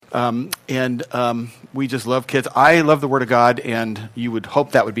We just love kids. I love the Word of God, and you would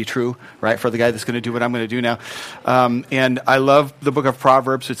hope that would be true, right, for the guy that's going to do what I'm going to do now. And I love the book of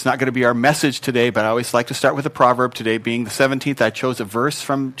Proverbs. It's not going to be our message today, but I always like to start with a proverb. Today being the 17th, I chose a verse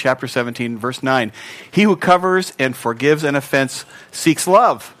from chapter 17, verse 9. He who covers and forgives an offense seeks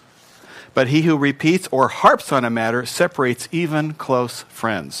love, but he who repeats or harps on a matter separates even close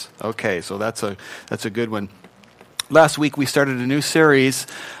friends. Okay, so that's a good one. Last week we started a new series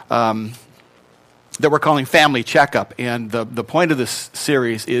that we're calling Family Checkup, and the point of this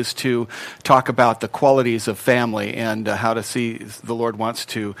series is to talk about the qualities of family and how to see the Lord wants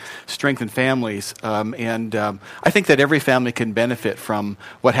to strengthen families. I think that every family can benefit from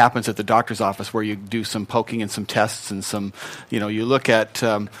what happens at the doctor's office, where you do some poking and some tests and some, you look at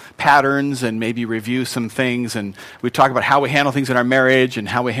patterns and maybe review some things, and we talk about how we handle things in our marriage and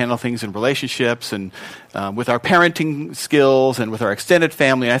how we handle things in relationships and with our parenting skills and with our extended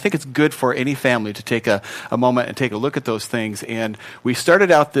family. And I think it's good for any family to take a moment and take a look at those things. And we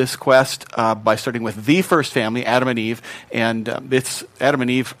started out this quest by starting with the first family, Adam and Eve. And Adam and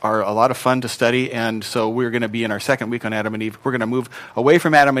Eve are a lot of fun to study. And so we're going to be in our second week on Adam and Eve. We're going to move away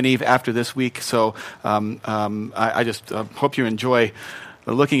from Adam and Eve after this week. So I just hope you enjoy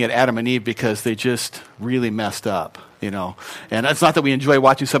looking at Adam and Eve, because they just really messed up. And it's not that we enjoy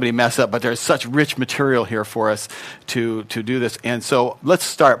watching somebody mess up, but there's such rich material here for us to do this. And so let's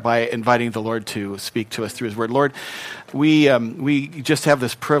start by inviting the Lord to speak to us through His Word. Lord, we just have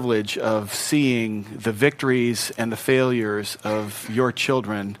this privilege of seeing the victories and the failures of your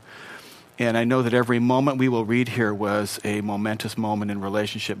children. And I know that every moment we will read here was a momentous moment in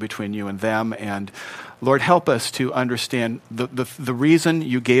relationship between you and them. And Lord, help us to understand the reason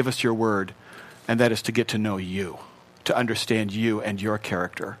you gave us your word, and that is to get to know you, to understand you and your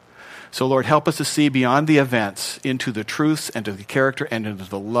character. So Lord, help us to see beyond the events into the truths and to the character and into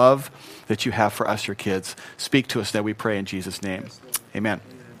the love that you have for us, your kids. Speak to us now, we pray in Jesus' name. Amen.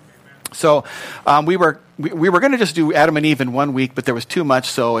 So we were going to just do Adam and Eve in 1 week, but there was too much,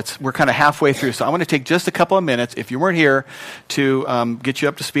 so we're kind of halfway through. So I want to take just a couple of minutes, if you weren't here, to get you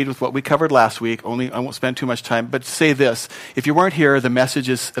up to speed with what we covered last week. I won't spend too much time, but say this. If you weren't here, the message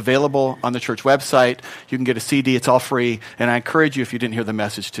is available on the church website. You can get a CD. It's all free. And I encourage you, if you didn't hear the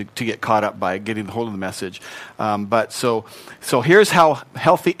message, to get caught up by getting the hold of the message. So here's how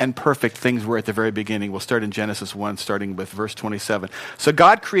healthy and perfect things were at the very beginning. We'll start in Genesis 1, starting with verse 27. So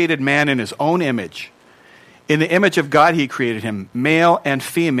God created man in his own image. In the image of God he created him. Male and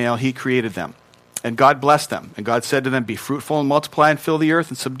female he created them. And God blessed them. And God said to them, be fruitful and multiply and fill the earth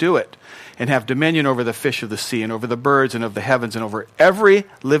and subdue it, and have dominion over the fish of the sea and over the birds and of the heavens and over every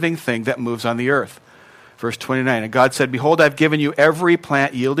living thing that moves on the earth. Verse 29, and God said, behold, I've given you every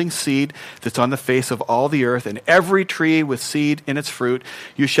plant yielding seed that's on the face of all the earth, and every tree with seed in its fruit.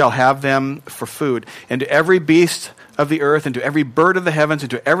 You shall have them for food. And to every beast of the earth, and to every bird of the heavens,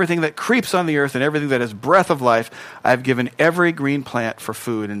 and to everything that creeps on the earth, and everything that has breath of life, I have given every green plant for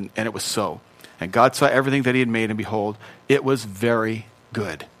food. And it was so. And God saw everything that he had made, and behold, it was very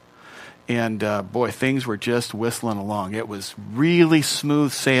good. And boy, things were just whistling along. It was really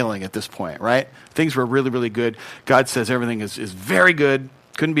smooth sailing at this point, right? Things were really, really good. God says everything is very good,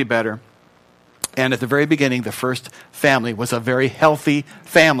 couldn't be better. And at the very beginning, the first family was a very healthy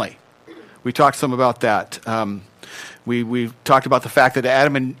family. We talked some about that. We talked about the fact that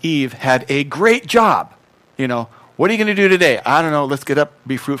Adam and Eve had a great job. What are you going to do today? I don't know. Let's get up,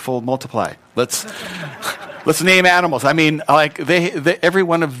 be fruitful, multiply. Let's name animals. I mean, like every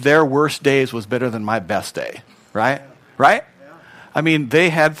one of their worst days was better than my best day, right? Right? I mean,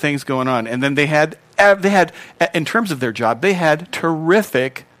 they had things going on, and then they had in terms of their job, they had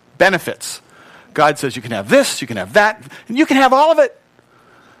terrific benefits. God says you can have this, you can have that, and you can have all of it.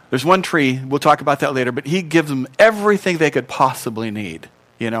 There's one tree, we'll talk about that later, but he gives them everything they could possibly need,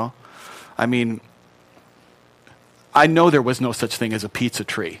 I mean, I know there was no such thing as a pizza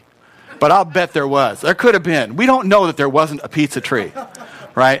tree, but I'll bet there was. There could have been. We don't know that there wasn't a pizza tree,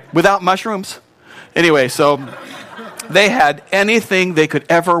 right? Without mushrooms. Anyway, so they had anything they could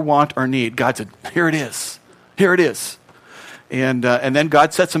ever want or need. God said, here it is. Here it is. And then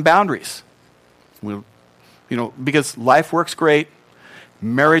God set some boundaries. Because life works great.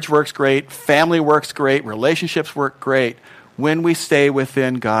 Marriage works great, family works great, relationships work great when we stay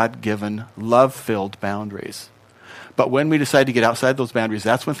within God-given, love-filled boundaries. But when we decide to get outside those boundaries,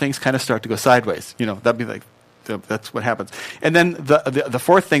 that's when things kind of start to go sideways. That'd be like, that's what happens. And then the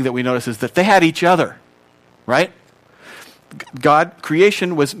fourth thing that we notice is that they had each other, right?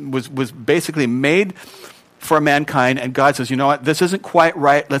 Creation was basically made for mankind, and God says, you know what, this isn't quite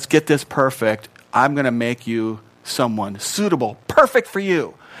right, let's get this perfect. I'm going to make you someone suitable, perfect for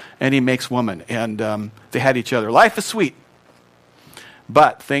you. and he makes woman. And they had each other. Life is sweet.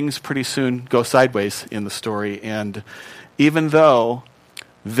 But things pretty soon go sideways in the story. And even though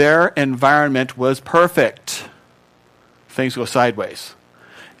their environment was perfect, things go sideways.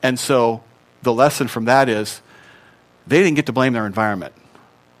 And so the lesson from that is they didn't get to blame their environment.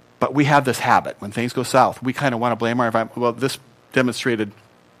 But we have this habit. When things go south, we kind of want to blame our environment. Well, this demonstrated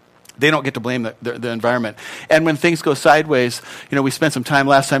they don't get to blame the environment. And when things go sideways, we spent some time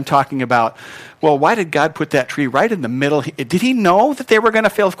last time talking about, well, why did God put that tree right in the middle? Did he know that they were going to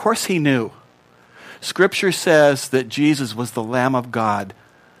fail? Of course he knew. Scripture says that Jesus was the Lamb of God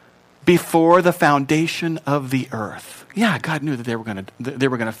before the foundation of the earth. Yeah, God knew that they were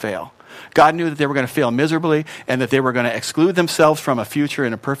going to fail. God knew that they were going to fail miserably and that they were going to exclude themselves from a future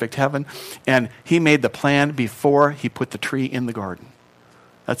in a perfect heaven. And he made the plan before he put the tree in the garden.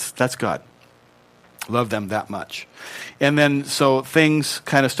 That's God. Love them that much. And then so things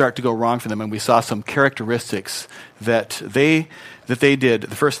kind of start to go wrong for them, and we saw some characteristics that they did.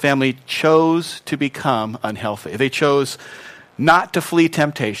 The first family chose to become unhealthy. They chose not to flee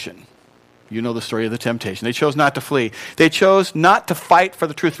temptation. You know the story of the temptation. They chose not to flee. They chose not to fight for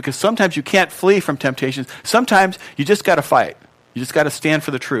the truth, because sometimes you can't flee from temptations. Sometimes you just got to fight. You just got to stand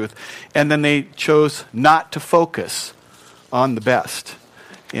for the truth. And then they chose not to focus on the best.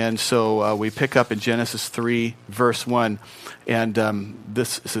 And so we pick up in Genesis 3, verse 1. And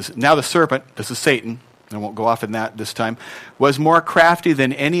this is, now the serpent, this is Satan, I won't go off in that this time, was more crafty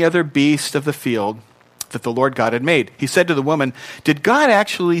than any other beast of the field that the Lord God had made. He said to the woman, did God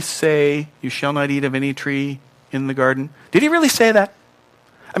actually say, you shall not eat of any tree in the garden? Did he really say that?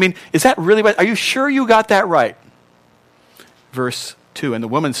 I mean, is that really what, are you sure you got that right? Verse 2, and the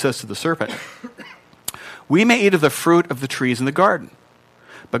woman says to the serpent, we may eat of the fruit of the trees in the garden.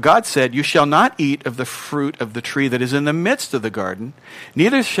 But God said, you shall not eat of the fruit of the tree that is in the midst of the garden,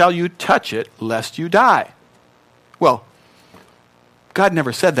 neither shall you touch it, lest you die. Well, God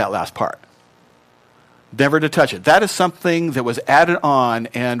never said that last part. Never to touch it. That is something that was added on,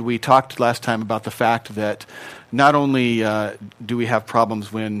 and we talked last time about the fact that not only do we have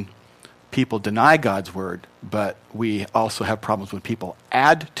problems when people deny God's word, but we also have problems when people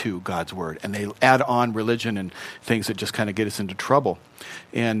add to God's word, and they add on religion and things that just kind of get us into trouble.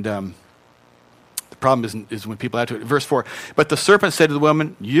 And the problem is when people add to it. Verse 4, but the serpent said to the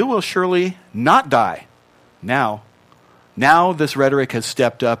woman, you will surely not die. Now this rhetoric has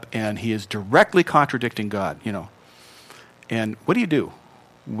stepped up, and he is directly contradicting God, And what do you do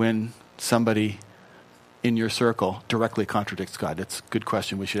when somebody in your circle directly contradicts God? That's a good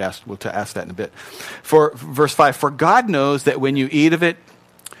question. We should ask that in a bit. For verse 5, for God knows that when you eat of it,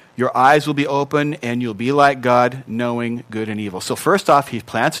 your eyes will be open and you'll be like God, knowing good and evil. So first off, he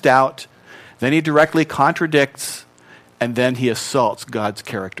plants doubt, then he directly contradicts, and then he assaults God's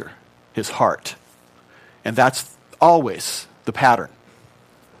character, his heart. And that's always the pattern.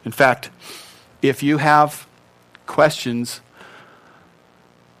 In fact, if you have questions,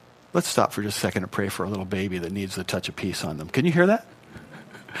 let's stop for just a second and pray for a little baby that needs a touch of peace on them. Can you hear that?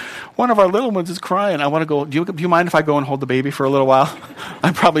 One of our little ones is crying. I want to go. Do you mind if I go and hold the baby for a little while?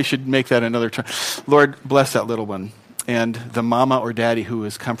 I probably should make that another time. Lord, bless that little one and the mama or daddy who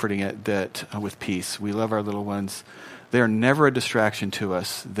is comforting it with peace. We love our little ones. They are never a distraction to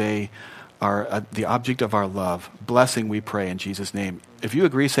us. They are the object of our love. Blessing, we pray in Jesus' name. If you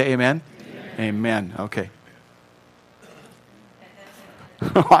agree, say amen. Amen. Okay.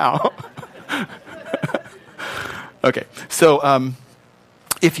 Wow. Okay. So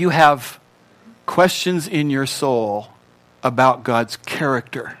if you have questions in your soul about God's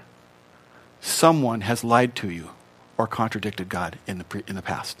character, someone has lied to you or contradicted God in the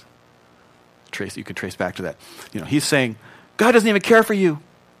past. You can trace back to that. He's saying, God doesn't even care for you.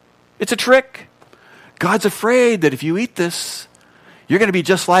 It's a trick. God's afraid that if you eat this, you're going to be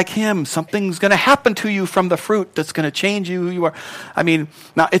just like him. Something's going to happen to you from the fruit that's going to change you who you are. I mean,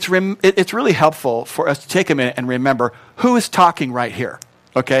 now it's really helpful for us to take a minute and remember who is talking right here,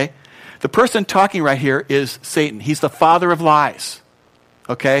 okay? The person talking right here is Satan. He's the father of lies,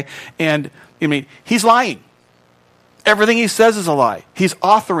 okay? And, he's lying. Everything he says is a lie. He's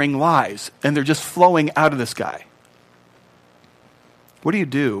authoring lies, and they're just flowing out of this guy. What do you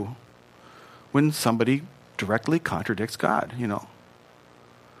do when somebody directly contradicts God,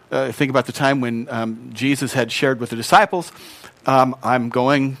 think about the time when Jesus had shared with the disciples, I'm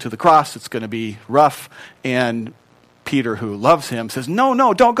going to the cross, it's going to be rough, and Peter, who loves him, says,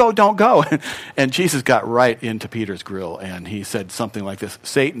 no, don't go. And Jesus got right into Peter's grill, and he said something like this,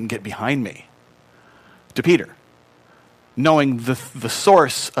 Satan, get behind me, to Peter, knowing the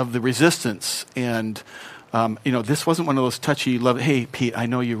source of the resistance and This wasn't one of those touchy love. Hey, Pete, I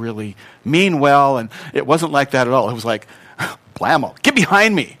know you really mean well. And it wasn't like that at all. It was like, blammo, get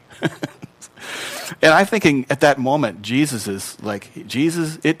behind me. And I'm thinking at that moment, Jesus is like,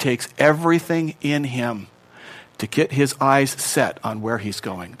 it takes everything in him to get his eyes set on where he's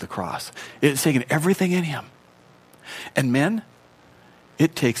going, the cross. It's taking everything in him. And men,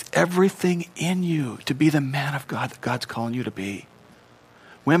 it takes everything in you to be the man of God that God's calling you to be.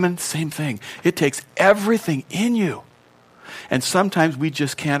 Women, same thing. It takes everything in you. And sometimes we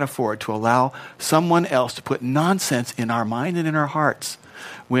just can't afford to allow someone else to put nonsense in our mind and in our hearts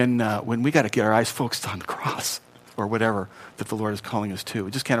when we got to get our eyes focused on the cross or whatever that the Lord is calling us to.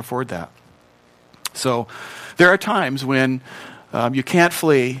 We just can't afford that. So there are times when you can't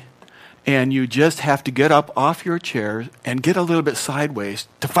flee and you just have to get up off your chair and get a little bit sideways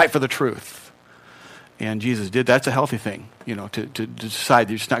to fight for the truth. And Jesus did. That's a healthy thing, to decide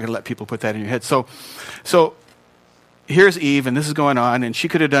you're just not going to let people put that in your head. So here's Eve, and this is going on, and she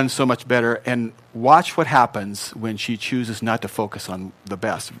could have done so much better. And watch what happens when she chooses not to focus on the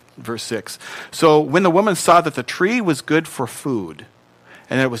best. Verse 6. So when the woman saw that the tree was good for food,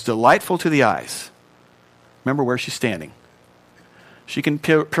 and that it was delightful to the eyes. Remember where she's standing. She can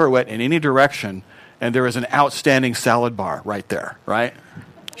pirouette in any direction, and there is an outstanding salad bar right there, right?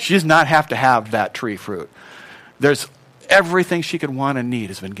 She does not have to have that tree fruit. There's everything she could want and need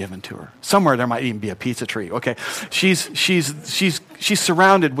has been given to her. Somewhere there might even be a pizza tree. Okay, she's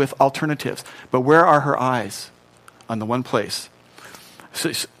surrounded with alternatives, but where are her eyes? On the one place. So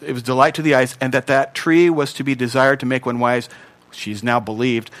it was delight to the eyes, and that tree was to be desired to make one wise. She's now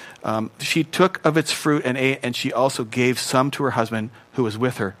believed. She took of its fruit and ate, and she also gave some to her husband who was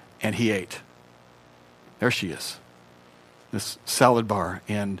with her, and he ate. There she is, this salad bar,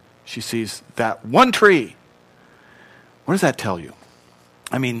 and she sees that one tree. What does that tell you?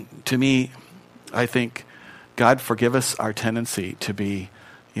 I mean, to me, I think, God forgive us our tendency to be,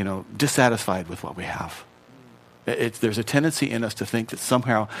 dissatisfied with what we have. There's a tendency in us to think that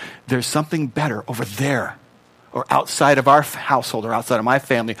somehow there's something better over there, or outside of our household, or outside of my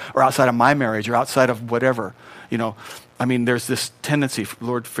family, or outside of my marriage, or outside of whatever. There's this tendency,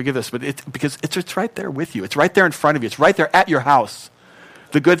 Lord, forgive us, but because it's right there with you. It's right there in front of you. It's right there at your house.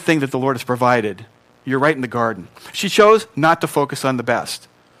 The good thing that the Lord has provided. You're right in the garden. She chose not to focus on the best.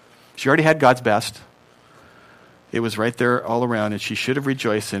 She already had God's best. It was right there all around, and she should have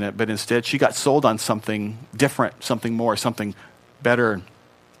rejoiced in it, but instead she got sold on something different, something more, something better.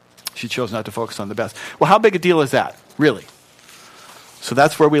 She chose not to focus on the best. Well, how big a deal is that, really? So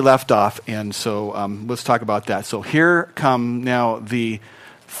that's where we left off, and so let's talk about that. So here come now the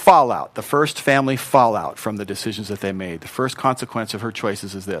fallout, the first family fallout from the decisions that they made. The first consequence of her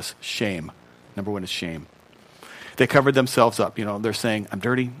choices is this: shame. Number one is shame. They covered themselves up. They're saying, I'm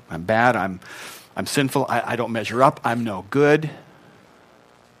dirty, I'm bad, I'm sinful, I don't measure up, I'm no good.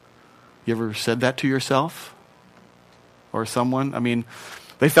 You ever said that to yourself or someone?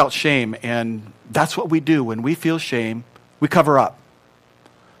 They felt shame, and that's what we do. When we feel shame, we cover up.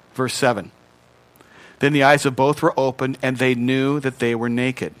 Verse 7. Then the eyes of both were opened, and they knew that they were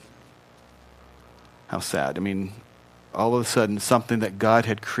naked. How sad. All of a sudden, something that God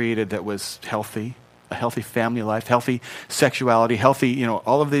had created that was healthy, a healthy family life, healthy sexuality, healthy,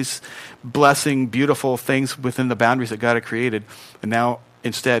 all of these blessing, beautiful things within the boundaries that God had created, and now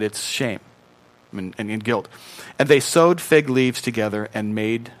instead it's shame and guilt. And they sewed fig leaves together and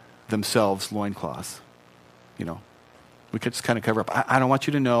made themselves loincloths. We could just kind of cover up. I don't want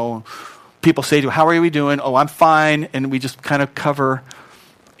you to know. People say to you, how are we doing? Oh, I'm fine. And we just kind of cover.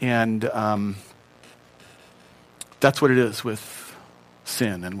 And that's what it is with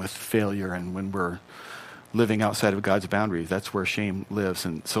sin and with failure, and when we're living outside of God's boundaries. That's where shame lives.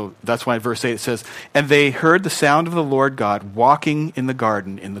 And so that's why in verse 8 it says, and they heard the sound of the Lord God walking in the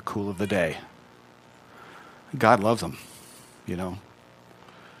garden in the cool of the day. God loves them,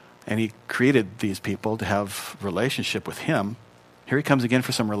 And he created these people to have relationship with him. Here he comes again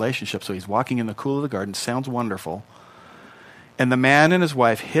for some relationship. So he's walking in the cool of the garden. Sounds wonderful. And the man and his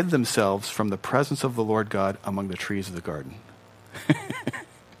wife hid themselves from the presence of the Lord God among the trees of the garden.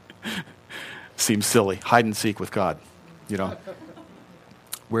 Seems silly. Hide and seek with God,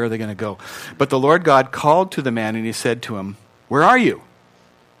 Where are they going to go? But the Lord God called to the man, and he said to him, where are you?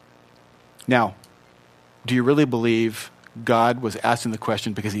 Now, do you really believe God was asking the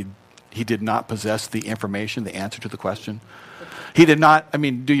question because he did not possess the information, the answer to the question? He did not,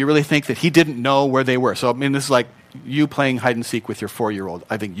 do you really think that he didn't know where they were? So, this is like you playing hide and seek with your 4-year-old.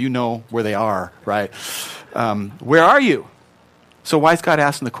 I think you know where they are, right? Where are you? So why is God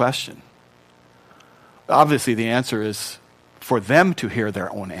asking the question? Obviously, the answer is for them to hear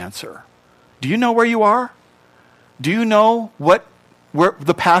their own answer. Do you know where you are? Do you know where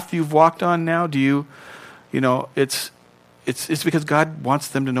the path you've walked on now? Do you know, it's because God wants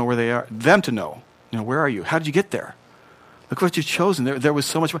them to know where they are, them to know, where are you? How did you get there? Look what you've chosen. There was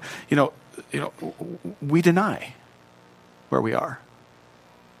so much more. We deny where we are.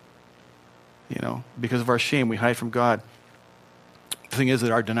 Because of our shame, we hide from God. The thing is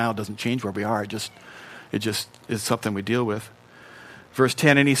that our denial doesn't change where we are. It just is something we deal with. Verse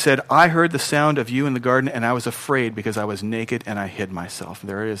 10, and he said, I heard the sound of you in the garden, and I was afraid because I was naked and I hid myself. And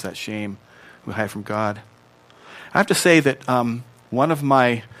there it is, that shame. We hide from God. I have to say that one of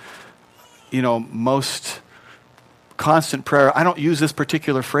my, most constant prayer, I don't use this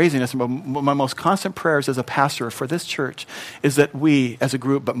particular phrasing, but my most constant prayers as a pastor for this church is that we as a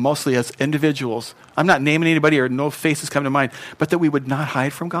group, but mostly as individuals, I'm not naming anybody or no faces come to mind, but that we would not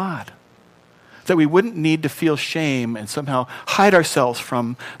hide from God. That we wouldn't need to feel shame and somehow hide ourselves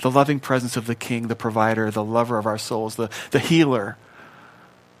from the loving presence of the King, the provider, the lover of our souls, the healer,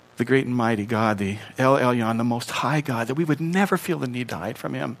 the great and mighty God, the El Elyon, the Most High God, that we would never feel the need to hide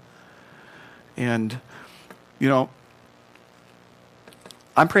from him. And,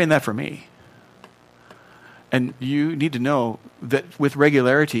 I'm praying that for me. And you need to know that with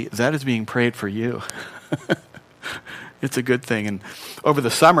regularity, that is being prayed for you. It's a good thing. And over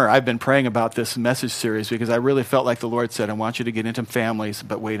the summer, I've been praying about this message series because I really felt like the Lord said, I want you to get into families,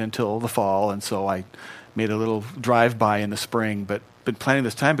 but wait until the fall. And so I made a little drive-by in the spring, but been planning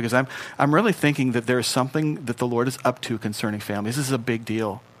this time because I'm really thinking that there's something that the Lord is up to concerning families. This is a big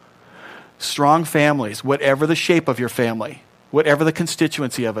deal. Strong families, whatever the shape of your family, whatever the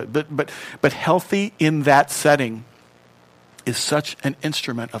constituency of it, but healthy in that setting is such an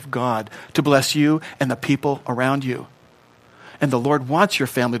instrument of God to bless you and the people around you. And the Lord wants your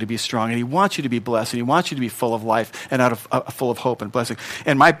family to be strong, and he wants you to be blessed, and he wants you to be full of life and full of hope and blessing.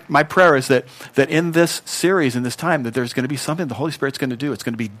 And my prayer is that in this series, in this time, that there's going to be something the Holy Spirit's going to do. It's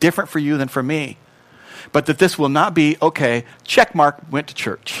going to be different for you than for me. But that this will not be, okay, check mark, went to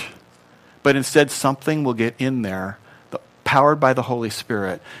church. But instead, something will get in there powered by the Holy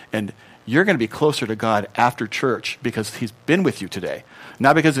Spirit, and you're going to be closer to God after church because he's been with you today.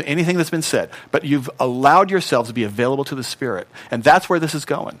 Not because of anything that's been said, but you've allowed yourselves to be available to the Spirit. And that's where this is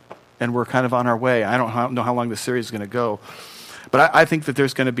going. And we're kind of on our way. I don't know how long this series is going to go. But I think that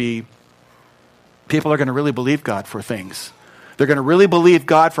there's going to be, people are going to really believe God for things. They're going to really believe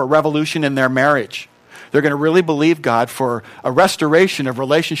God for a revolution in their marriage. They're going to really believe God for a restoration of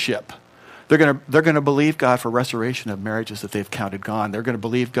relationship. They're going to believe God for restoration of marriages that they've counted gone. They're going to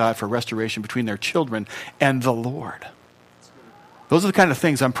believe God for restoration between their children and the Lord. Those are the kind of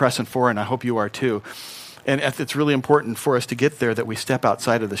things I'm pressing for, and I hope you are too. And it's really important for us to get there that we step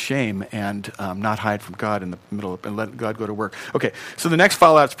outside of the shame and not hide from God in the middle and let God go to work. Okay, so the next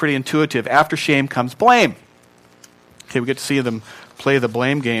fallout's pretty intuitive. After shame comes blame. Okay, we get to see them play the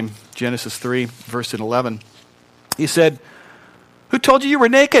blame game. Genesis 3, verse 11. He said, "Who told you were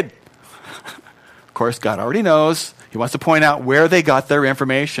naked?" Of course, God already knows. He wants to point out where they got their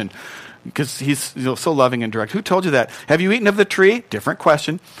information because he's so loving and direct. Who told you that? Have you eaten of the tree? Different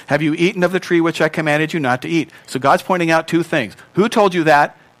question. Have you eaten of the tree which I commanded you not to eat? So God's pointing out two things. Who told you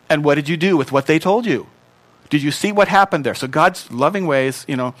that, and what did you do with what they told you? Did you see what happened there? So God's loving ways,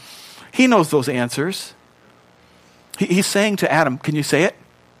 he knows those answers. He's saying to Adam, can you say it?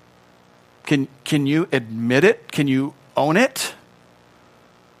 Can you admit it? Can you own it?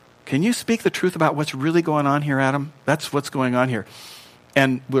 Can you speak the truth about what's really going on here, Adam? That's what's going on here.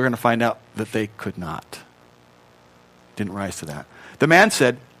 And we're going to find out that they could not. Didn't rise to that. The man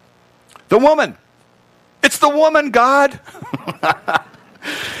said, the woman. It's the woman, God.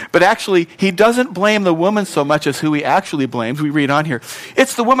 But actually, he doesn't blame the woman so much as who he actually blames. We read on here.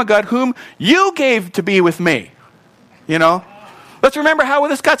 It's the woman, God, whom you gave to be with me. Let's remember how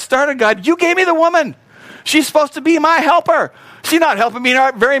this got started, God. You gave me the woman. She's supposed to be my helper. She's not helping me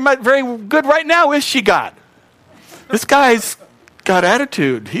very good right now, is she, God? This guy's got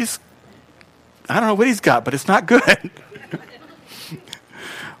attitude. I don't know what he's got, but it's not good.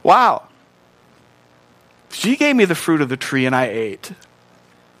 Wow. She gave me the fruit of the tree and I ate.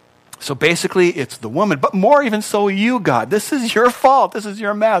 So basically, it's the woman, but more even so you, God. This is your fault. This is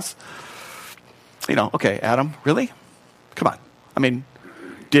your mess. Okay, Adam, really? Come on. I mean,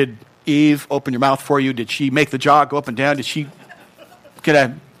 did Eve open your mouth for you? Did she make the jaw go up and down? Did she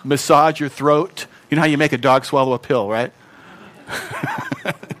massage your throat? You know how you make a dog swallow a pill, right?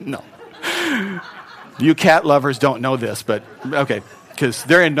 No. You cat lovers don't know this, but okay, because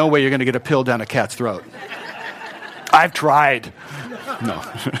there ain't no way you're going to get a pill down a cat's throat. I've tried. No,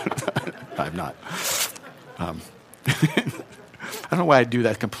 I've not. don't know why I do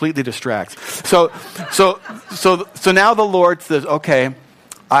that. It completely distracts. So now the Lord says, okay,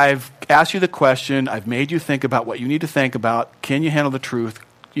 I've asked you the question. I've made you think about what you need to think about. Can you handle the truth?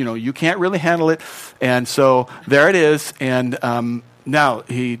 You can't really handle it. And so there it is. And now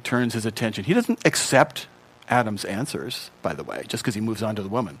he turns his attention. He doesn't accept Adam's answers, by the way, just because he moves on to the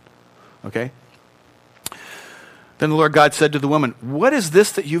woman. Okay? Then the Lord God said to the woman, what is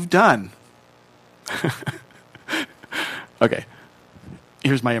this that you've done? Okay.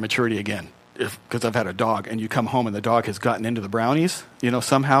 Here's my immaturity again. Because I've had a dog, and you come home and the dog has gotten into the brownies,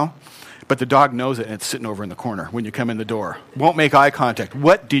 somehow. But the dog knows it, and it's sitting over in the corner when you come in the door. Won't make eye contact.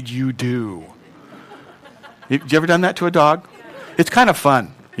 What did you do? You ever done that to a dog? It's kind of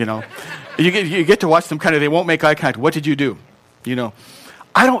fun, You get to watch them they won't make eye contact. What did you do?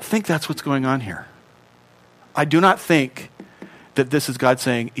 I don't think that's what's going on here. I do not think that this is God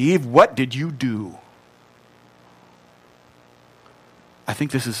saying, Eve, what did you do? I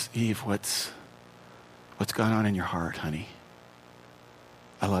think this is, Eve, what's gone on in your heart, honey?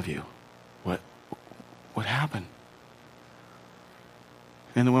 I love you. What happened?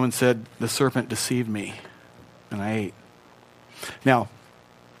 And the woman said, the serpent deceived me, and I ate. Now,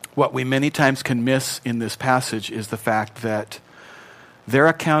 what we many times can miss in this passage is the fact that their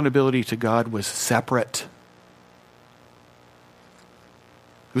accountability to God was separate.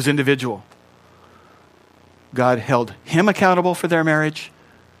 It was individual. God held him accountable for their marriage.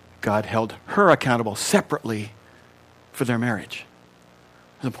 God held her accountable separately for their marriage.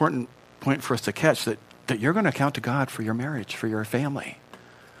 It's an important point for us to catch that you're going to account to God for your marriage, for your family.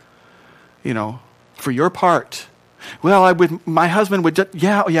 For your part. Well, my husband would just,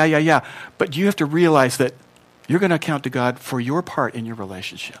 yeah. But you have to realize that you're going to account to God for your part in your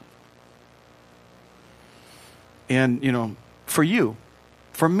relationship. And, for you,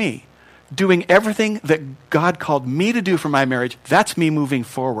 for me, doing everything that God called me to do for my marriage, that's me moving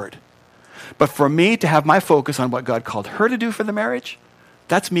forward. But for me to have my focus on what God called her to do for the marriage,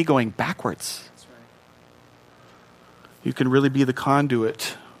 that's me going backwards. That's right. You can really be the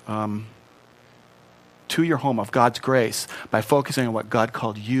conduit to your home of God's grace by focusing on what God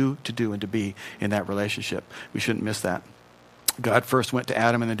called you to do and to be in that relationship. We shouldn't miss that. God first went to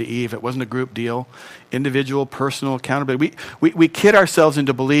Adam and then to Eve. It wasn't a group deal. Individual, personal accountability. We kid ourselves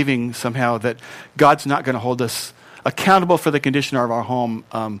into believing somehow that God's not going to hold us accountable for the condition of our home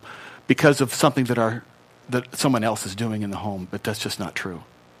because of something that someone else is doing in the home. But that's just not true.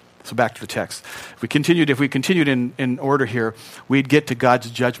 So back to the text. If we continued in order here, we'd get to God's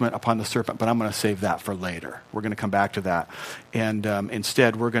judgment upon the serpent, but I'm going to save that for later. We're going to come back to that. And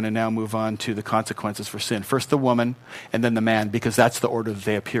instead, we're going to now move on to the consequences for sin. First the woman, and then the man, because that's the order that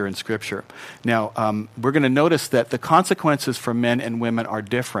they appear in Scripture. Now, we're going to notice that the consequences for men and women are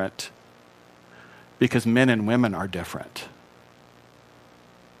different because men and women are different.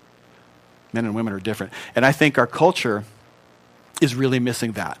 Men and women are different. And I think our culture is really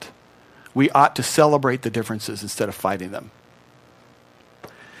missing that. We ought to celebrate the differences instead of fighting them.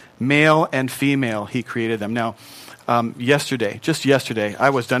 Male and female, he created them. Now, just yesterday,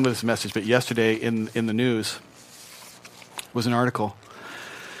 I was done with this message, but yesterday in the news was an article.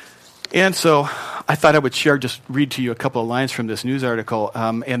 And so I thought I would read to you a couple of lines from this news article.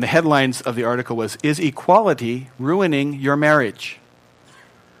 And the headlines of the article was, "Is equality ruining your marriage?"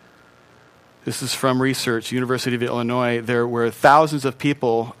 This is from research, University of Illinois. There were thousands of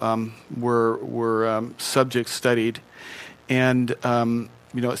people were subjects studied. And,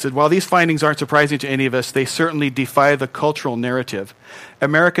 it said, while these findings aren't surprising to any of us, they certainly defy the cultural narrative.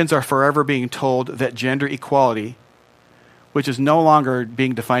 Americans are forever being told that gender equality, which is no longer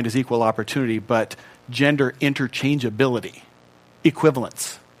being defined as equal opportunity, but gender interchangeability,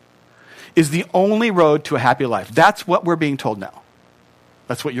 equivalence, is the only road to a happy life. That's what we're being told now.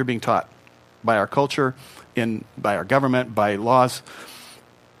 That's what you're being taught. By our culture, by our government, by laws.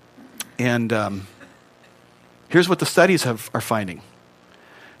 And here's what the studies are finding.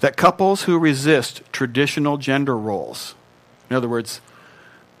 That couples who resist traditional gender roles, in other words,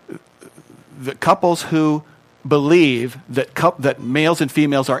 the couples who believe that males and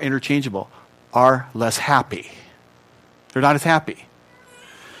females are interchangeable, are less happy. They're not as happy.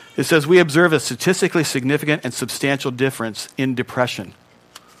 It says, we observe a statistically significant and substantial difference in depression.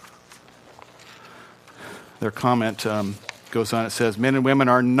 Their comment goes on. It says, men and women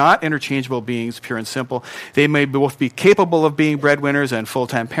are not interchangeable beings, pure and simple. They may both be capable of being breadwinners and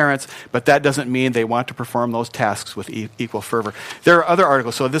full-time parents, but that doesn't mean they want to perform those tasks with equal fervor. There are other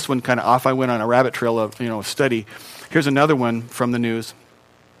articles. So this one kind of off I went on a rabbit trail of study. Here's another one from the news.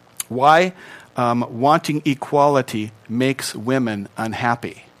 Why wanting equality makes women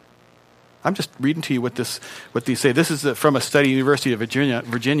unhappy. I'm just reading to you what these say. This is from a study, University of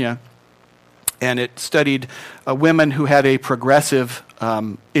Virginia, and it studied women who had a progressive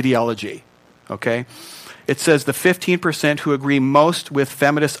ideology. Okay, it says the 15% who agree most with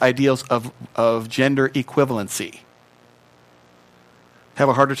feminist ideals of gender equivalency have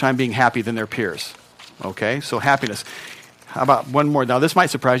a harder time being happy than their peers. Okay, so happiness. How about one more? Now, this might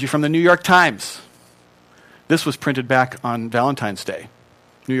surprise you, from the New York Times. This was printed back on Valentine's Day.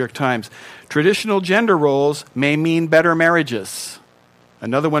 New York Times. Traditional gender roles may mean better marriages.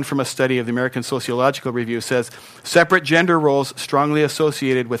 Another one from a study of the American Sociological Review says, separate gender roles strongly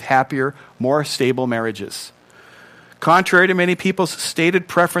associated with happier, more stable marriages. Contrary to many people's stated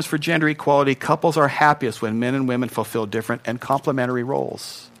preference for gender equality, couples are happiest when men and women fulfill different and complementary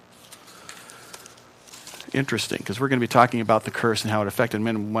roles. Interesting, because we're going to be talking about the curse and how it affected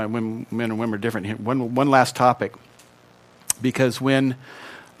men and women are different. One last topic, because when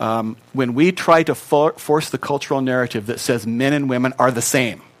we try to force the cultural narrative that says men and women are the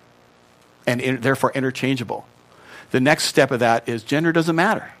same and therefore interchangeable, the next step of that is gender doesn't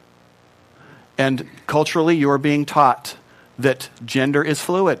matter. And culturally, you are being taught that gender is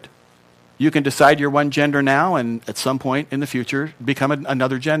fluid. You can decide you're one gender now and at some point in the future become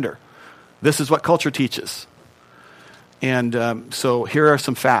another gender. This is what culture teaches. And so here are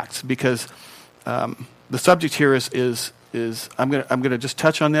some facts, because the subject here is I'm going to just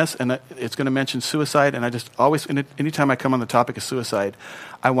touch on this, and it's going to mention suicide. And I just always, anytime I come on the topic of suicide,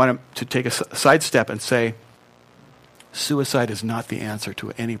 I want to take a sidestep and say, suicide is not the answer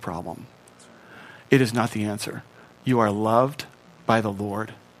to any problem. It is not the answer. You are loved by the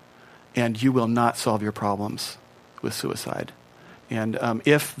Lord, and you will not solve your problems with suicide. And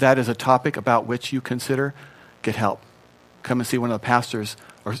if that is a topic about which you consider, get help. Come and see one of the pastors,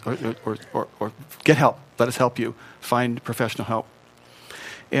 or get help. Let us help you find professional help.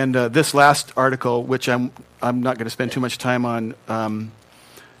 And this last article, which I'm not going to spend too much time on,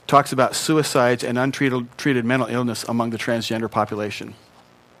 talks about suicides and untreated mental illness among the transgender population.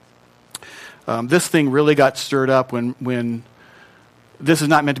 This thing really got stirred up when this is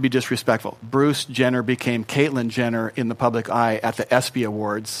not meant to be disrespectful. Bruce Jenner became Caitlyn Jenner in the public eye at the ESPY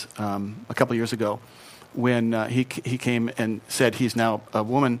Awards a couple years ago, when he came and said he's now a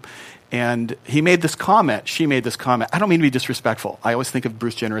woman. And he made this comment. She made this comment. I don't mean to be disrespectful. I always think of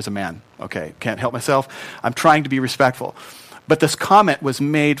Bruce Jenner as a man. Okay, can't help myself. I'm trying to be respectful. But this comment was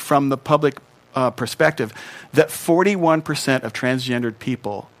made from the public perspective that 41% of transgendered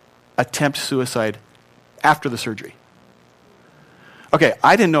people attempt suicide after the surgery. Okay,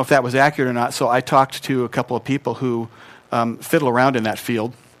 I didn't know if that was accurate or not, so I talked to a couple of people who fiddle around in that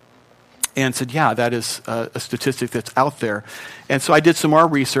field and said, yeah, that is a statistic that's out there. And so I did some more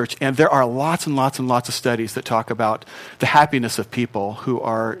research, and there are lots and lots and lots of studies that talk about the happiness of people who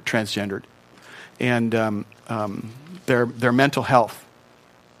are transgendered and their mental health.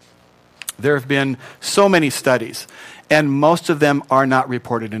 There have been so many studies, and most of them are not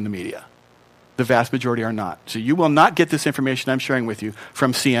reported in the media. The vast majority are not. So you will not get this information I'm sharing with you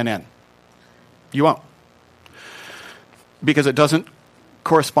from CNN. You won't. Because it doesn't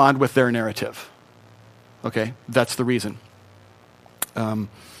correspond with their narrative. Okay? That's the reason.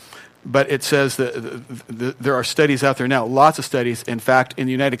 But it says that there are studies out there now, lots of studies. In fact, in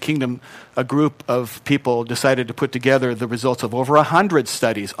the United Kingdom, a group of people decided to put together the results of over 100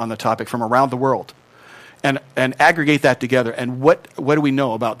 studies on the topic from around the world and aggregate that together. And what do we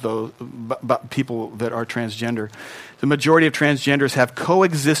know about about people that are transgender? The majority of transgenders have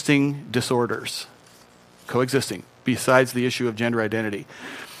coexisting disorders. Coexisting, besides the issue of gender identity.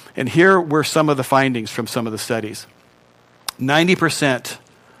 And here were some of the findings from some of the studies. 90%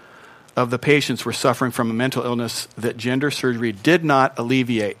 of the patients were suffering from a mental illness that gender surgery did not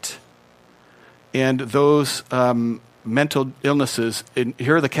alleviate. And those mental illnesses,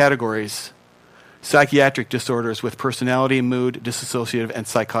 here are the categories: psychiatric disorders with personality, mood, dissociative, and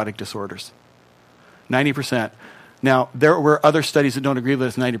psychotic disorders. 90%. Now, there were other studies that don't agree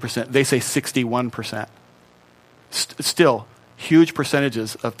with this 90%. They say 61%. Still, huge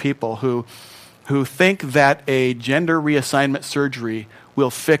percentages of people who think that a gender reassignment surgery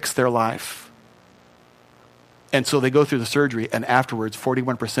will fix their life. And so they go through the surgery, and afterwards,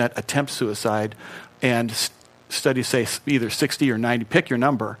 41% attempt suicide, and studies say either 60 or 90, pick your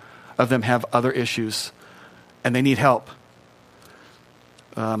number, of them have other issues, and they need help.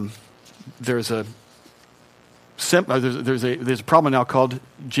 There's a problem now called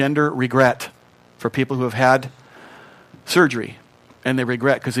gender regret for people who have had surgery, and they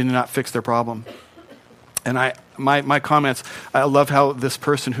regret because they did not fix their problem. And my comments, I love how this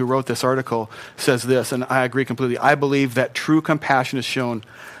person who wrote this article says this, and I agree completely. I believe that true compassion is shown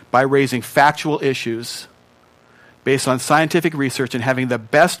by raising factual issues based on scientific research and having the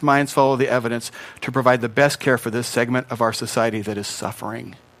best minds follow the evidence to provide the best care for this segment of our society that is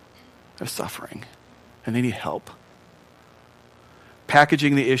suffering. They're suffering, and they need help.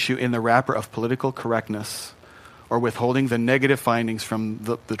 Packaging the issue in the wrapper of political correctness or withholding the negative findings from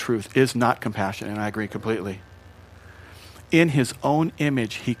the truth is not compassion, and I agree completely. In his own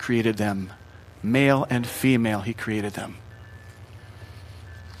image, he created them. Male and female, he created them.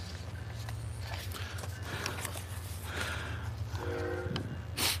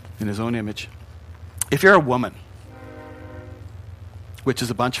 In his own image. If you're a woman, which is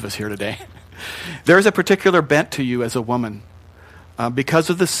a bunch of us here today, there is a particular bent to you as a woman because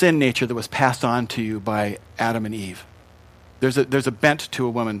of the sin nature that was passed on to you by Adam and Eve. There's a bent to a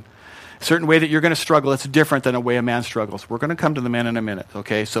woman. A certain way that you're going to struggle that's different than a way a man struggles. We're going to come to the men in a minute,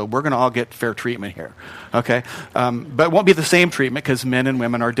 okay? So we're going to all get fair treatment here, okay? But it won't be the same treatment because men and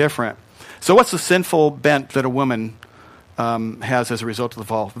women are different. So what's the sinful bent that a woman has as a result of the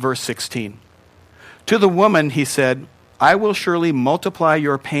fall? Verse 16. To the woman, he said, I will surely multiply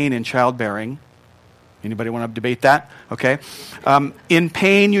your pain in childbearing. Anybody want to debate that? Okay. In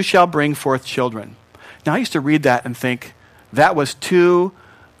pain you shall bring forth children. Now I used to read that and think that was two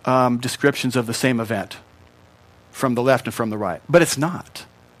descriptions of the same event from the left and from the right. But it's not.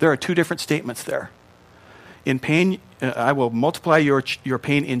 There are two different statements there. In pain, I will multiply your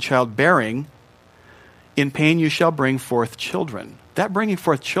pain in childbearing. In pain you shall bring forth children. That bringing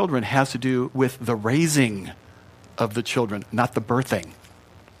forth children has to do with the raising of the children, not the birthing.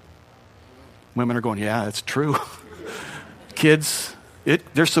 Women are going, yeah, that's true. Kids,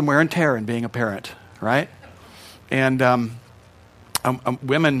 there's some wear and tear in being a parent, right? And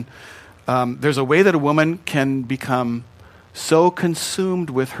women, there's a way that a woman can become so consumed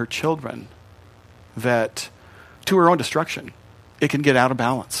with her children that to her own destruction, it can get out of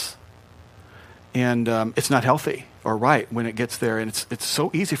balance. And it's not healthy or right when it gets there. And it's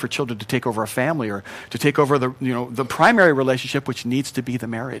so easy for children to take over a family or to take over the primary relationship, which needs to be the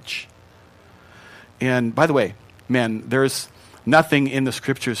marriage. And by the way, men, there's nothing in the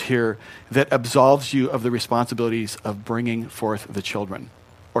scriptures here that absolves you of the responsibilities of bringing forth the children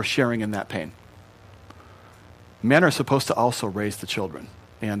or sharing in that pain. Men are supposed to also raise the children.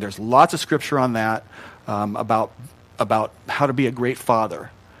 And there's lots of scripture on that about how to be a great father.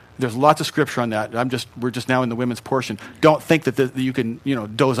 There's lots of scripture on that. We're just now in the women's portion. Don't think that you can,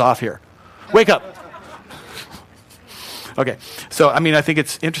 doze off here. Wake up. Okay. So, I think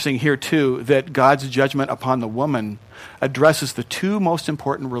it's interesting here too that God's judgment upon the woman addresses the two most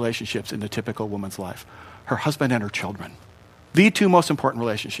important relationships in the typical woman's life, her husband and her children. The two most important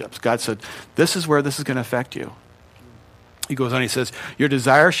relationships. God said, this is where this is going to affect you. He goes on, he says, your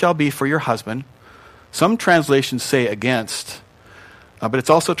desire shall be for your husband. Some translations say against, but it's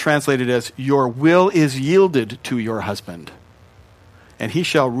also translated as your will is yielded to your husband, and he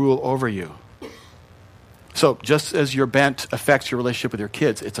shall rule over you. So just as your bent affects your relationship with your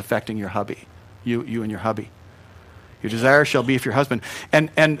kids, it's affecting your hubby, you and your hubby. Your desire shall be for your husband.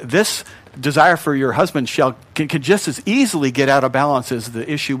 And this desire for your husband can just as easily get out of balance as the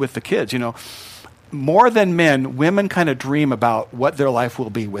issue with the kids. More than men, women kind of dream about what their life will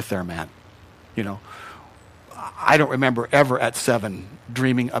be with their man. I don't remember ever at 7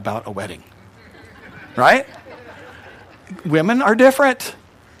 dreaming about a wedding. Right? Women are different.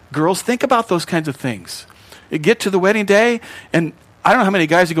 Girls think about those kinds of things. You get to the wedding day, and I don't know how many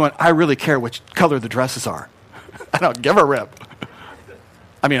guys are going, I really care which color the dresses are. I don't give a rip.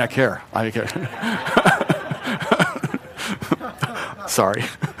 I care. Sorry.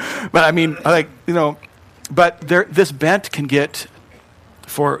 But but this bent can get,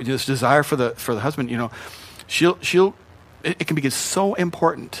 for this desire for the husband, it can be so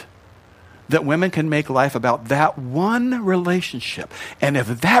important that women can make life about that one relationship. And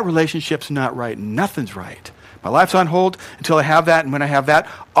if that relationship's not right, nothing's right. My life's on hold until I have that, and when I have that,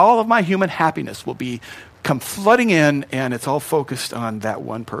 all of my human happiness will come flooding in, and it's all focused on that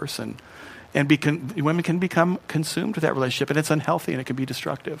one person. And women can become consumed with that relationship, and it's unhealthy, and it can be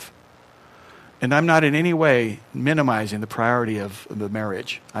destructive. And I'm not in any way minimizing the priority of the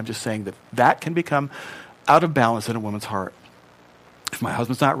marriage. I'm just saying that can become out of balance in a woman's heart. If my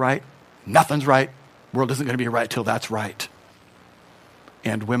husband's not right, nothing's right. The world isn't going to be right till that's right.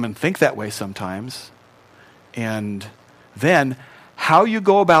 And women think that way sometimes. And then how you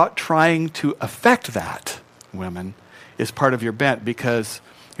go about trying to affect that, women, is part of your bent, because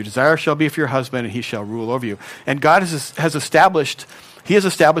your desire shall be for your husband and he shall rule over you. And God has established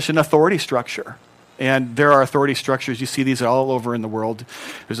an authority structure. And there are authority structures. You see these all over in the world.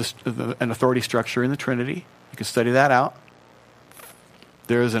 There's an authority structure in the Trinity. You can study that out.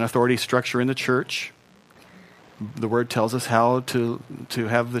 There is an authority structure in the church. The Word tells us how to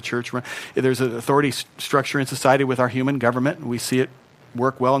have the church run. There's an authority structure in society with our human government. We see it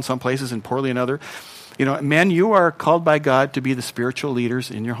work well in some places and poorly in other. Men, you are called by God to be the spiritual leaders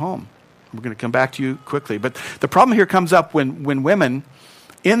in your home. We're going to come back to you quickly. But the problem here comes up when women,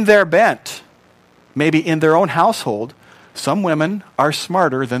 in their bent, maybe in their own household, some women are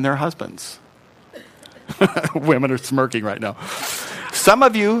smarter than their husbands. Women are smirking right now. Some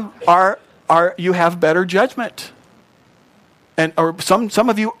of you you have better judgment. Or some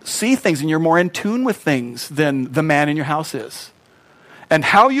of you see things and you're more in tune with things than the man in your house is. And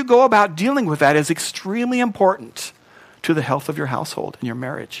how you go about dealing with that is extremely important to the health of your household and your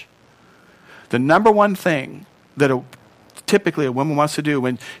marriage. The number one thing that typically a woman wants to do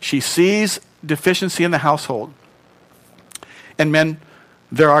when she sees deficiency in the household, and men,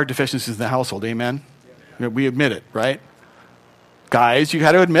 there are deficiencies in the household, amen? Yeah. We admit it, right? Guys, you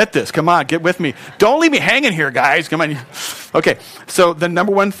got to admit this. Come on, get with me. Don't leave me hanging here, guys. Come on. Okay, so the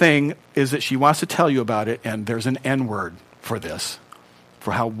number one thing is that she wants to tell you about it, and there's an N word for this,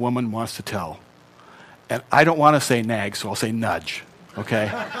 for how a woman wants to tell. And I don't want to say nag, so I'll say nudge,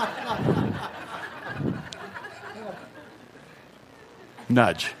 okay?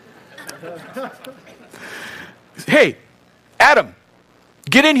 Nudge. Hey, Adam,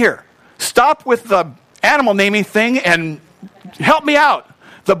 get in here. Stop with the animal naming thing and help me out.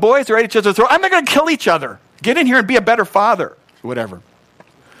 The boys are at each other's throat. I'm not going to kill each other. Get in here and be a better father. Whatever.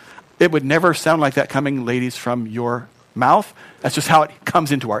 It would never sound like that coming, ladies, from your mouth. That's just how it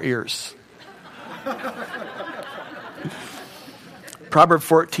comes into our ears. Proverbs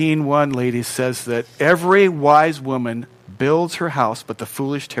 14:1, ladies, says that every wise woman builds her house, but the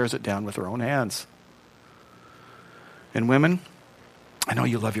foolish tears it down with her own hands. And women, I know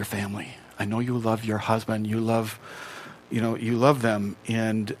you love your family. I know you love your husband. You love them.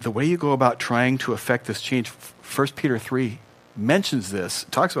 And the way you go about trying to affect this change, 1 Peter 3 mentions this,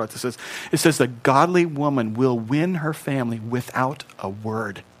 talks about this. It says the godly woman will win her family without a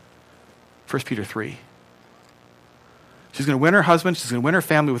word. 1 Peter 3. She's going to win her husband. She's going to win her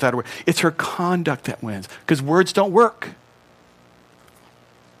family without a word. It's her conduct that wins, because words don't work.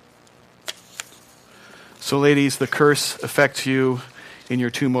 So ladies, the curse affects you in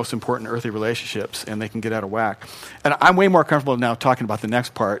your two most important earthly relationships, and they can get out of whack. And I'm way more comfortable now talking about the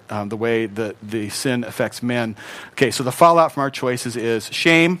next part, the way that the sin affects men. Okay, so the fallout from our choices is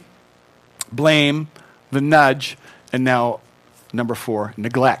shame, blame, the nudge, and now number 4,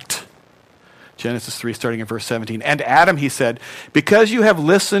 neglect. Genesis 3, starting in verse 17. And Adam, he said, because you have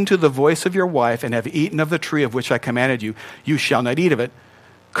listened to the voice of your wife and have eaten of the tree of which I commanded you, you shall not eat of it.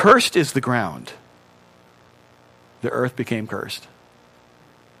 Cursed is the ground. The earth became cursed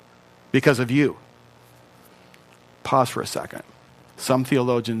because of you. Pause for a second. Some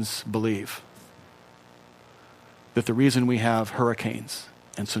theologians believe that the reason we have hurricanes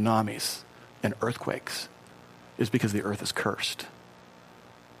and tsunamis and earthquakes is because the earth is cursed.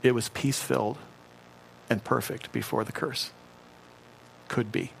 It was peace-filled and perfect before the curse.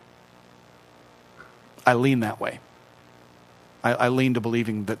 Could be. I lean that way. I lean to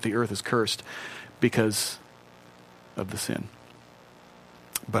believing that the earth is cursed because of the sin.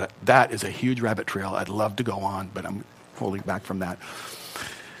 But that is a huge rabbit trail. I'd love to go on, but I'm holding back from that.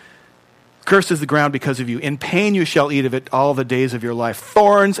 Cursed is the ground because of you. In pain you shall eat of it all the days of your life.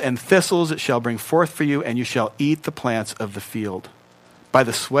 Thorns and thistles it shall bring forth for you, and you shall eat the plants of the field. By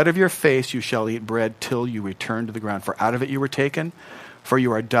the sweat of your face you shall eat bread till you return to the ground. For out of it you were taken, for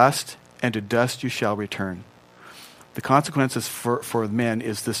you are dust, and to dust you shall return. The consequences for men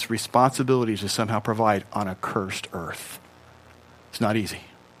is this responsibility to somehow provide on a cursed earth. It's not easy.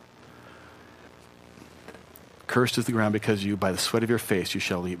 Cursed is the ground because you, by the sweat of your face, you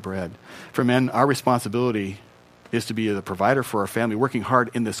shall eat bread. For men, our responsibility is to be the provider for our family, working hard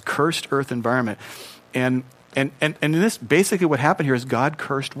in this cursed earth environment. And in this, basically what happened here is God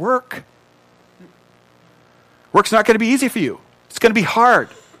cursed work. Work's not going to be easy for you. It's going to be hard.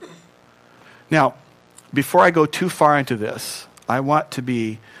 Now, before I go too far into this, I want to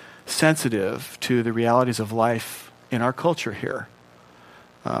be sensitive to the realities of life in our culture here.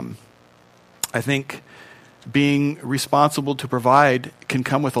 I think being responsible to provide can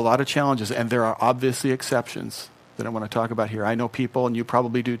come with a lot of challenges, and there are obviously exceptions that I want to talk about here. I know people, and you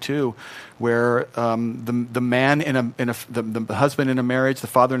probably do too, where the man the husband in a marriage, the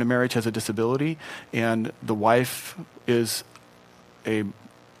father in a marriage has a disability, and the wife is a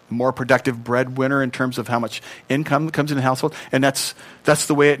more productive breadwinner in terms of how much income comes in the household, and that's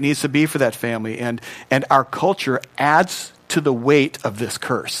the way it needs to be for that family. And our culture adds to the weight of this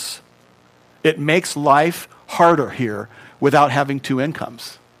curse. It makes life harder here without having two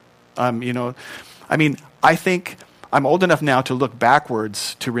incomes. I think I'm old enough now to look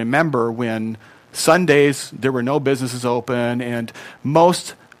backwards to remember when Sundays there were no businesses open and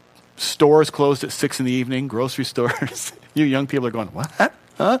most stores closed at 6 p.m, grocery stores. You young people are going, what?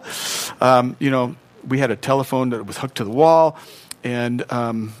 Huh? We had a telephone that was hooked to the wall, and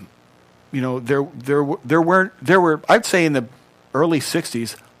there were I'd say in the early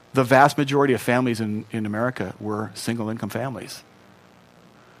 60s, the vast majority of families in America were single income families.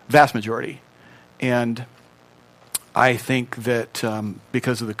 Vast majority. And I think that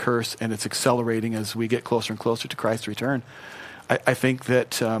because of the curse, and it's accelerating as we get closer and closer to Christ's return, I think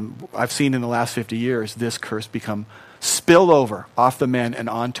that I've seen in the last 50 years this curse become spill over off the men and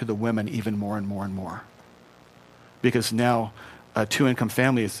onto the women even more and more and more. Because now a two-income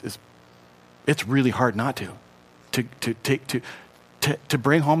family it's really hard not to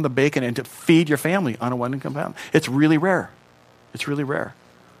bring home the bacon and to feed your family on a one-income family. It's really rare. It's really rare.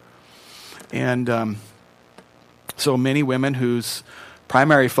 And so many women whose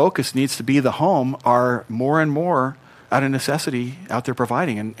primary focus needs to be the home are more and more out of necessity out there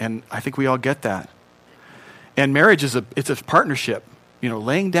providing. And I think we all get that. And marriage it's a partnership,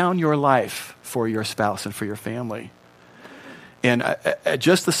 laying down your life for your spouse and for your family. And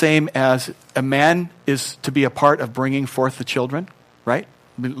just the same as a man is to be a part of bringing forth the children, right?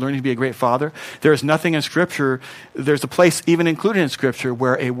 Learning to be a great father. There is nothing in Scripture, there's a place even included in Scripture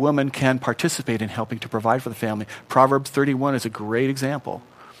where a woman can participate in helping to provide for the family. Proverbs 31 is a great example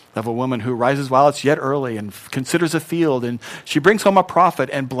of a woman who rises while it's yet early and considers a field, and she brings home a profit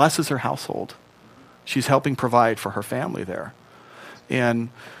and blesses her household. She's helping provide for her family there. And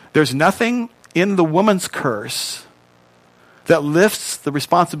there's nothing in the woman's curse that lifts the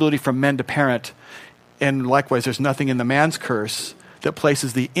responsibility from men to parent. And likewise, there's nothing in the man's curse that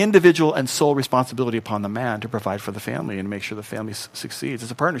places the individual and sole responsibility upon the man to provide for the family and make sure the family succeeds.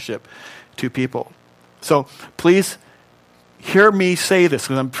 It's a partnership, two people. So please hear me say this,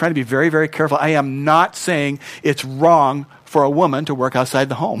 because I'm trying to be very, very careful. I am not saying it's wrong for a woman to work outside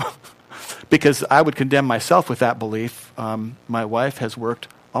the home. Because I would condemn myself with that belief. My wife has worked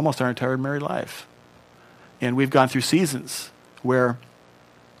almost our entire married life. And we've gone through seasons where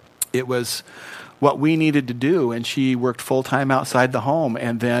it was what we needed to do, and she worked full-time outside the home.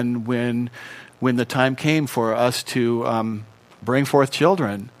 And then when the time came for us to bring forth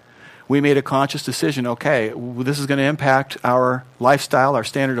children, we made a conscious decision, okay, this is going to impact our lifestyle, our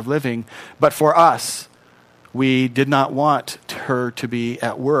standard of living, but for us, we did not want her to be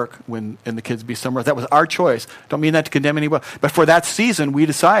at work and the kids be somewhere. That was our choice. Don't mean that to condemn anyone. But for that season, we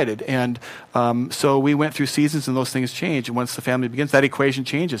decided. And so we went through seasons and those things change. And once the family begins, that equation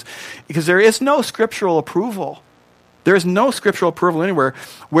changes. Because there is no scriptural approval. There is no scriptural approval anywhere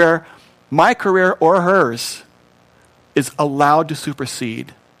where my career or hers is allowed to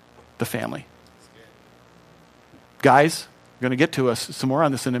supersede the family. Guys, I'm going to get to us some more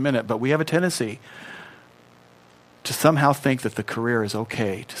on this in a minute, but we have a tendency to somehow think that the career is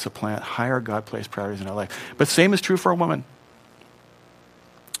okay to supplant higher God-placed priorities in our life. But same is true for a woman.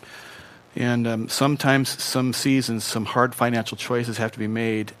 And sometimes, some seasons, some hard financial choices have to be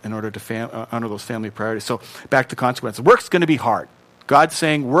made in order to honor those family priorities. So back to consequences. Work's going to be hard. God's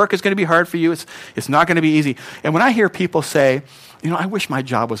saying work is going to be hard for you. It's not going to be easy. And when I hear people say, I wish my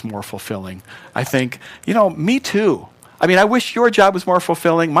job was more fulfilling, I think, me too. I wish your job was more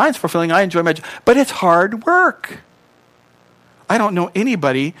fulfilling. Mine's fulfilling. I enjoy my job. But it's hard work. I don't know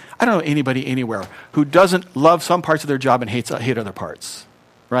anybody anywhere who doesn't love some parts of their job and hate other parts,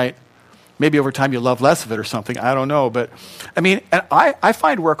 right? Maybe over time you love less of it or something. I don't know. But, and I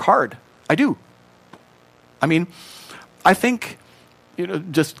find work hard. I do. I think,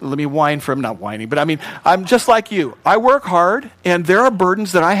 just let me whine for, I'm not whining, but I'm just like you. I work hard, and there are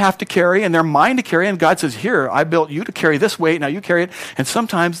burdens that I have to carry, and they're mine to carry, and God says, here, I built you to carry this weight, now you carry it. And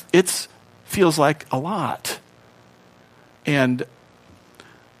sometimes it feels like a lot. And,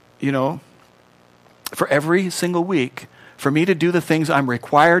 for every single week, for me to do the things I'm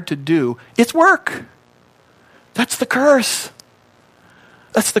required to do, it's work. That's the curse.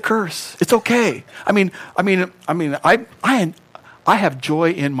 That's the curse. It's okay. I have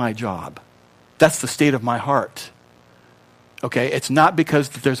joy in my job. That's the state of my heart. Okay? It's not because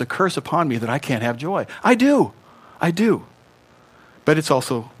there's a curse upon me that I can't have joy. I do. But it's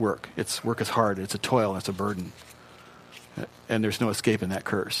also work. Work is hard. It's a toil. It's a burden. And there's no escape in that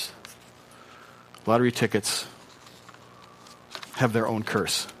curse. Lottery tickets have their own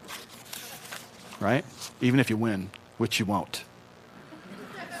curse, right? Even if you win, which you won't.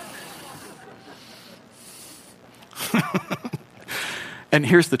 And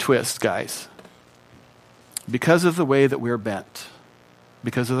here's the twist, guys. because of the way that we're bent,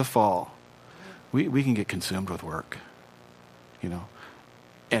 because of the fall, we can get consumed with work,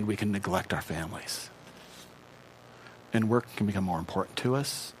 and we can neglect our families. And work can become more important to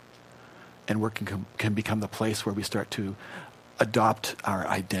us, and work can become the place where we start to adopt our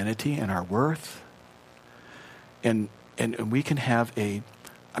identity and our worth. And we can have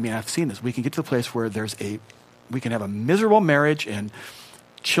I've seen this, we can get to the place where we can have a miserable marriage and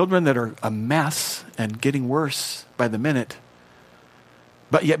children that are a mess and getting worse by the minute,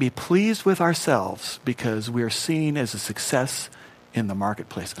 but yet be pleased with ourselves because we are seen as a success in the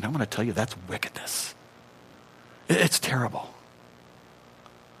marketplace. And I'm going to tell you, that's wickedness. It's terrible.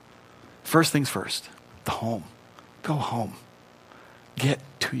 First things first, the home. Go home. Get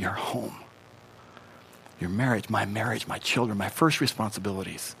to your home. Your marriage, my children, my first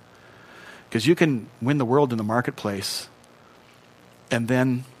responsibilities. Because you can win the world in the marketplace and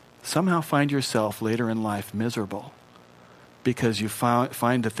then somehow find yourself later in life miserable because you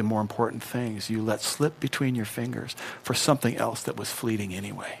find that the more important things you let slip between your fingers for something else that was fleeting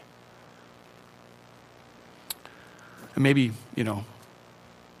anyway. And maybe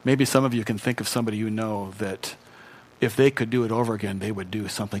some of you can think of somebody that if they could do it over again, they would do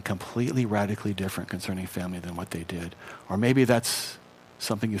something completely radically different concerning family than what they did. Or maybe that's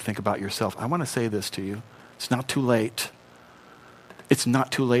something you think about yourself. I want to say this to you. It's not too late. It's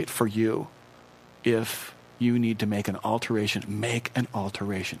not too late for you if you need to make an alteration. Make an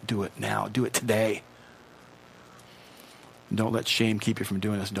alteration. Do it now. Do it today. Don't let shame keep you from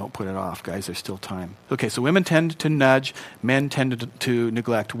doing this. Don't put it off, guys. There's still time. Okay, so women tend to nudge. Men tend to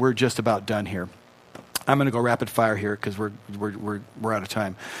neglect. We're just about done here. I'm going to go rapid fire here because we're out of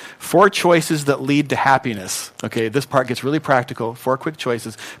time. 4 choices that lead to happiness. Okay, this part gets really practical. 4 quick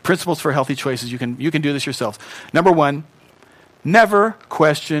choices. Principles for healthy choices. You can do this yourselves. Number 1, never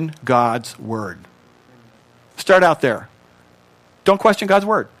question God's word. Start out there. Don't question God's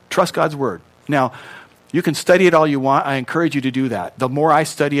word. Trust God's word. Now, you can study it all you want. I encourage you to do that. The more I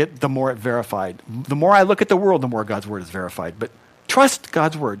study it, the more it's verified. The more I look at the world, the more God's word is verified. But trust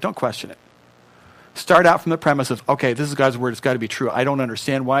God's word. Don't question it. Start out from the premise of, okay, this is God's word. It's got to be true. I don't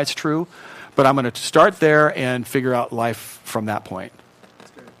understand why it's true, but I'm going to start there and figure out life from that point.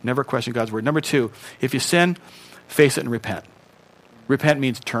 Never question God's word. Number 2, if you sin, face it and repent. Repent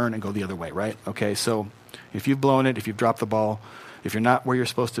means turn and go the other way, right? Okay, so if you've blown it, if you've dropped the ball, if you're not where you're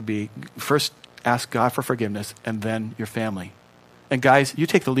supposed to be, first ask God for forgiveness and then your family. And guys, you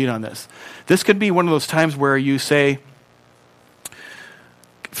take the lead on this. This could be one of those times where you say,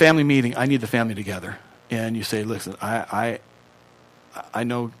 family meeting, I need the family together. And you say, listen, I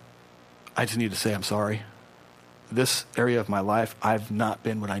know I just need to say I'm sorry. This area of my life, I've not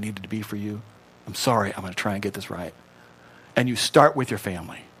been what I needed to be for you. I'm sorry. I'm going to try and get this right. And you start with your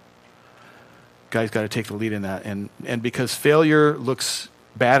family. Guys got to take the lead in that. And because failure looks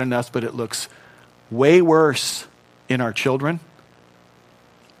bad in us, but it looks way worse in our children.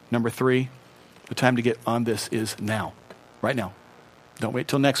 Number 3, the time to get on this is now. Right now. Don't wait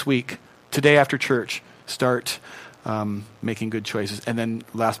till next week. Today after church, start making good choices. And then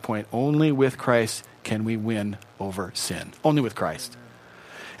last point, only with Christ can we win over sin. Only with Christ.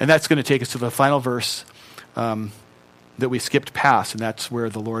 And that's going to take us to the final verse that we skipped past, and that's where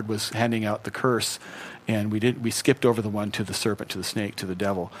the Lord was handing out the curse. And we skipped over the one to the serpent, to the snake, to the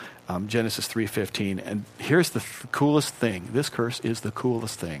devil. Genesis 3:15. And here's the coolest thing. This curse is the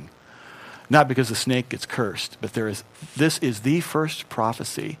coolest thing. Not because the snake gets cursed, but this is the first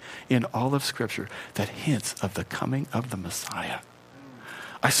prophecy in all of Scripture that hints of the coming of the Messiah.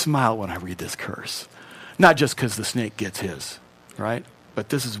 I smile when I read this curse. Not just because the snake gets his, right? But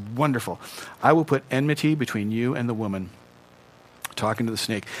this is wonderful. I will put enmity between you and the woman, talking to the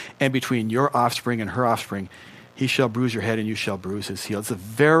snake, and between your offspring and her offspring. He shall bruise your head and you shall bruise his heel. It's the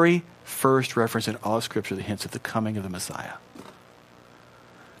very first reference in all of Scripture that hints at the coming of the Messiah.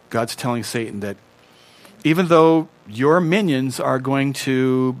 God's telling Satan that even though your minions are going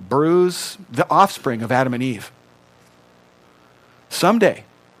to bruise the offspring of Adam and Eve, someday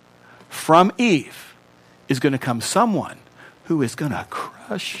from Eve is going to come someone who is going to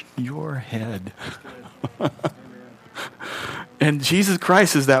crush your head. And Jesus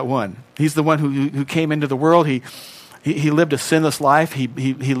Christ is that one. He's the one who came into the world. He lived a sinless life. He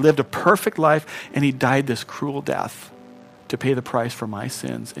lived a perfect life, and he died this cruel death to pay the price for my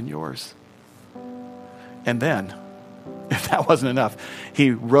sins and yours. And then, if that wasn't enough,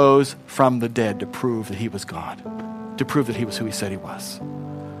 he rose from the dead to prove that he was God, to prove that he was who he said he was.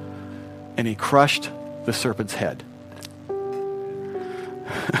 And he crushed the serpent's head.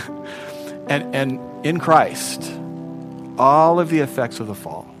 and in Christ, all of the effects of the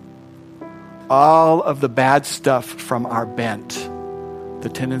fall, all of the bad stuff from our bent, the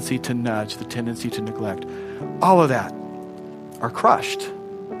tendency to nudge, the tendency to neglect, all of that are crushed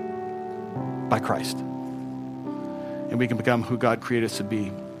by Christ. And we can become who God created us to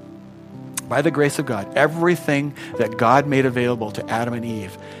be. By the grace of God, everything that God made available to Adam and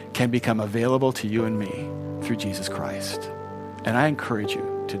Eve can become available to you and me through Jesus Christ. And I encourage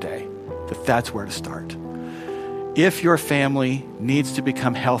you today that that's where to start. If your family needs to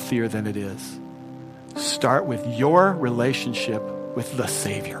become healthier than it is, start with your relationship with the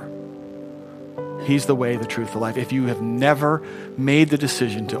Savior. He's the way, the truth, the life. If you have never made the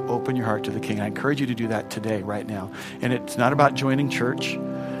decision to open your heart to the King, I encourage you to do that today, right now. And it's not about joining church,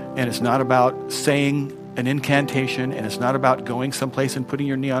 and it's not about saying an incantation, and it's not about going someplace and putting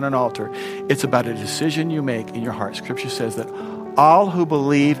your knee on an altar. It's about a decision you make in your heart. Scripture says that all who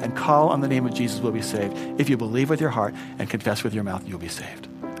believe and call on the name of Jesus will be saved. If you believe with your heart and confess with your mouth, you'll be saved.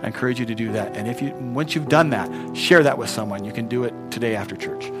 I encourage you to do that. And once you've done that, share that with someone. You can do it today after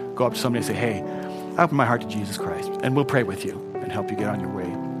church. Go up to somebody and say, hey, I open my heart to Jesus Christ. And we'll pray with you and help you get on your way.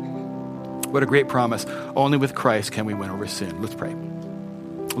 What a great promise. Only with Christ can we win over sin. Let's pray.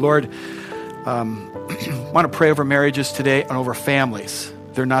 Lord, I want to pray over marriages today and over families.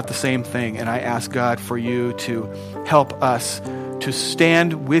 They're not the same thing. And I ask God for you to help us to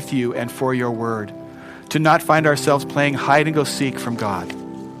stand with you and for your word, to not find ourselves playing hide and go seek from God,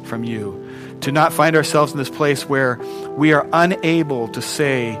 from you, to not find ourselves in this place where we are unable to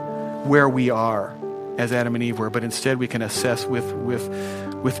say where we are as Adam and Eve were, but instead we can assess with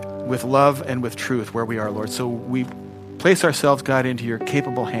love and with truth where we are, Lord. So we place ourselves, God, into your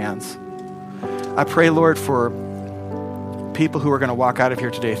capable hands. I pray, Lord, for people who are going to walk out of here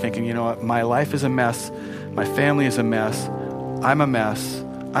today thinking, you know what, my life is a mess, my family is a mess, I'm a mess,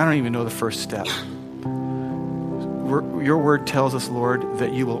 I don't even know the first step. Your word tells us, Lord,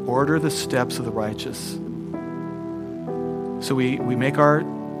 that you will order the steps of the righteous. So we make our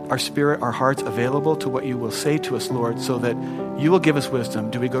spirit, our hearts available to what you will say to us, Lord, so that you will give us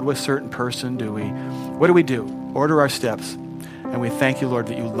wisdom. Do we go to a certain person? What do we do? Order our steps. And we thank you, Lord,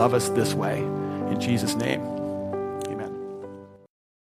 that you love us this way. In Jesus' name.